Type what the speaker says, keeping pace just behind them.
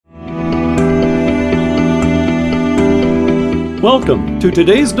Welcome to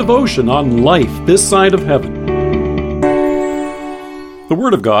today's devotion on life this side of heaven. The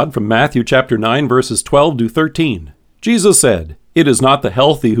Word of God from Matthew chapter 9, verses 12 to 13. Jesus said, "It is not the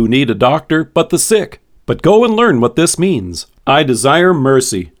healthy who need a doctor, but the sick. But go and learn what this means. I desire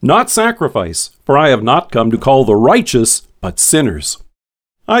mercy, not sacrifice, for I have not come to call the righteous, but sinners."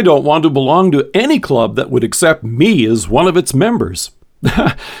 I don't want to belong to any club that would accept me as one of its members.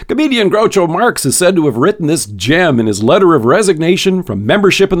 Comedian Groucho Marx is said to have written this gem in his letter of resignation from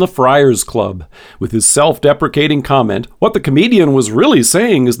membership in the Friars Club. With his self-deprecating comment, what the comedian was really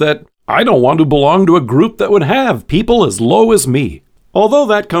saying is that I don't want to belong to a group that would have people as low as me. Although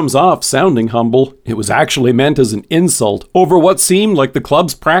that comes off sounding humble, it was actually meant as an insult over what seemed like the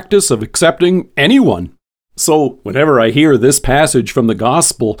club's practice of accepting anyone. So, whenever I hear this passage from the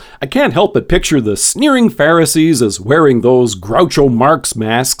Gospel, I can't help but picture the sneering Pharisees as wearing those Groucho Marx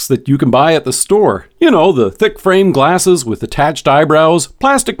masks that you can buy at the store. You know, the thick frame glasses with attached eyebrows,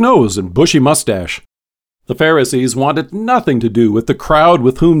 plastic nose, and bushy mustache. The Pharisees wanted nothing to do with the crowd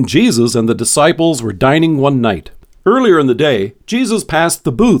with whom Jesus and the disciples were dining one night. Earlier in the day, Jesus passed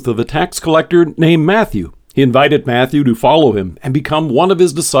the booth of a tax collector named Matthew. He invited Matthew to follow him and become one of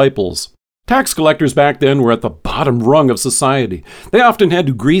his disciples. Tax collectors back then were at the bottom rung of society. They often had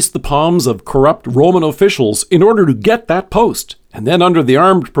to grease the palms of corrupt Roman officials in order to get that post. And then under the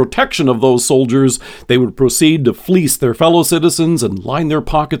armed protection of those soldiers, they would proceed to fleece their fellow citizens and line their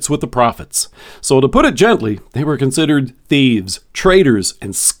pockets with the profits. So to put it gently, they were considered thieves, traitors,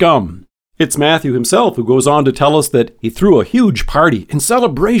 and scum. It's Matthew himself who goes on to tell us that he threw a huge party in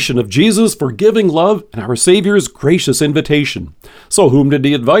celebration of Jesus' forgiving love and our Savior's gracious invitation. So whom did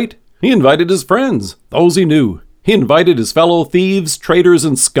he invite? He invited his friends, those he knew. He invited his fellow thieves, traitors,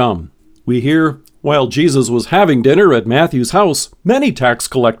 and scum. We hear, while Jesus was having dinner at Matthew's house, many tax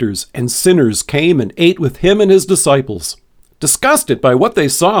collectors and sinners came and ate with him and his disciples. Disgusted by what they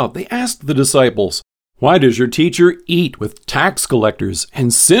saw, they asked the disciples, "Why does your teacher eat with tax collectors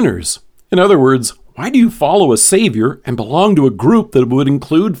and sinners?" In other words, why do you follow a Savior and belong to a group that would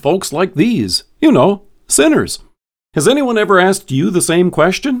include folks like these? You know, sinners. Has anyone ever asked you the same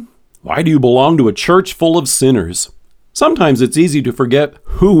question? Why do you belong to a church full of sinners? Sometimes it's easy to forget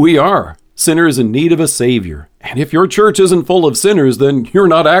who we are, sinners in need of a Savior. And if your church isn't full of sinners, then you're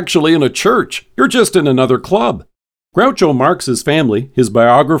not actually in a church. You're just in another club. Groucho Marx's family, his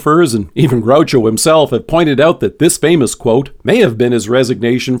biographers, and even Groucho himself have pointed out that this famous quote may have been his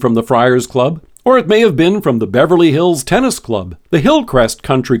resignation from the Friars Club, or it may have been from the Beverly Hills Tennis Club, the Hillcrest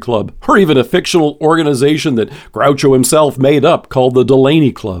Country Club, or even a fictional organization that Groucho himself made up called the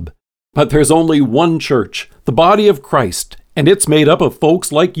Delaney Club. But there's only one church, the body of Christ, and it's made up of folks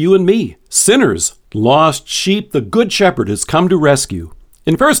like you and me, sinners, lost sheep the Good Shepherd has come to rescue.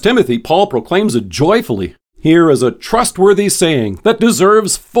 In 1 Timothy, Paul proclaims it joyfully. Here is a trustworthy saying that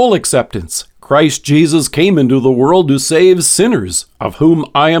deserves full acceptance. Christ Jesus came into the world to save sinners, of whom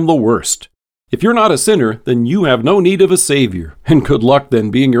I am the worst. If you're not a sinner, then you have no need of a Savior, and good luck then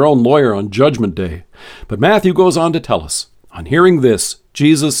being your own lawyer on Judgment Day. But Matthew goes on to tell us, on hearing this,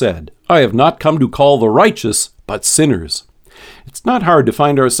 Jesus said, "I have not come to call the righteous, but sinners." It's not hard to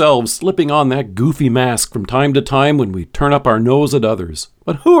find ourselves slipping on that goofy mask from time to time when we turn up our nose at others.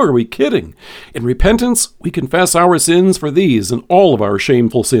 But who are we kidding? In repentance, we confess our sins for these and all of our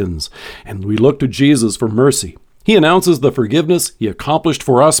shameful sins, and we look to Jesus for mercy. He announces the forgiveness he accomplished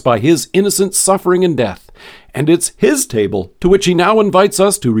for us by his innocent suffering and death. And it's his table to which he now invites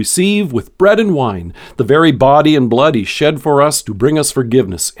us to receive with bread and wine the very body and blood he shed for us to bring us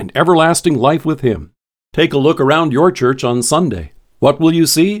forgiveness and everlasting life with him. Take a look around your church on Sunday. What will you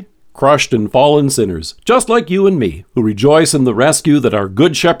see? Crushed and fallen sinners, just like you and me, who rejoice in the rescue that our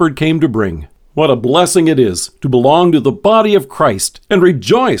Good Shepherd came to bring. What a blessing it is to belong to the body of Christ and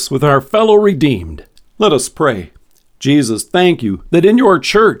rejoice with our fellow redeemed. Let us pray. Jesus, thank you that in your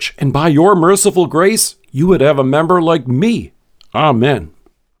church and by your merciful grace, you would have a member like me. Amen.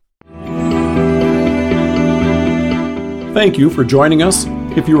 Thank you for joining us.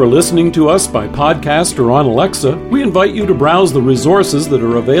 If you are listening to us by podcast or on Alexa, we invite you to browse the resources that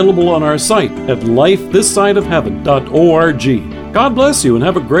are available on our site at lifethissideofheaven.org. God bless you and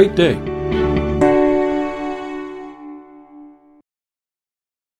have a great day.